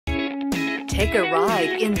Take a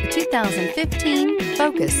ride in the 2015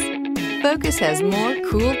 Focus. Focus has more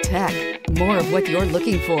cool tech, more of what you're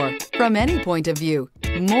looking for from any point of view,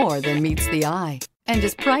 more than meets the eye, and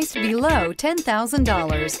is priced below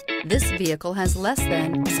 $10,000. This vehicle has less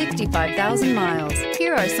than 65,000 miles.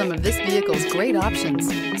 Here are some of this vehicle's great options: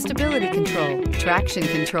 stability control, traction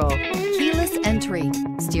control, keyless entry,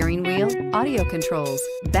 steering wheel audio controls,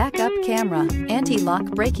 backup camera, anti-lock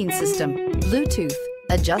braking system, Bluetooth,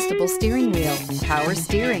 adjustable steering wheel, power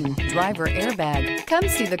steering, driver airbag. Come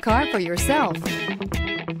see the car for yourself.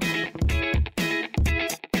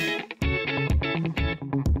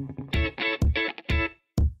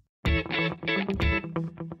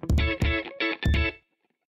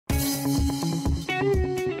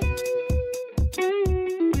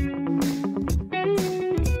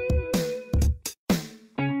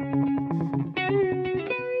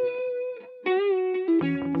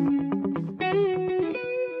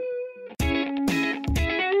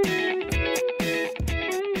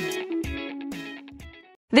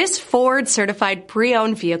 This Ford-certified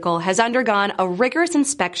pre-owned vehicle has undergone a rigorous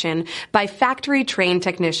inspection by factory-trained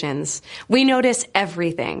technicians. We notice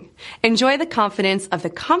everything. Enjoy the confidence of the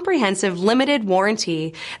comprehensive limited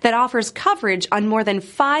warranty that offers coverage on more than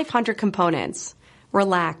 500 components.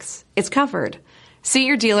 Relax, it's covered. See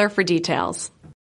your dealer for details.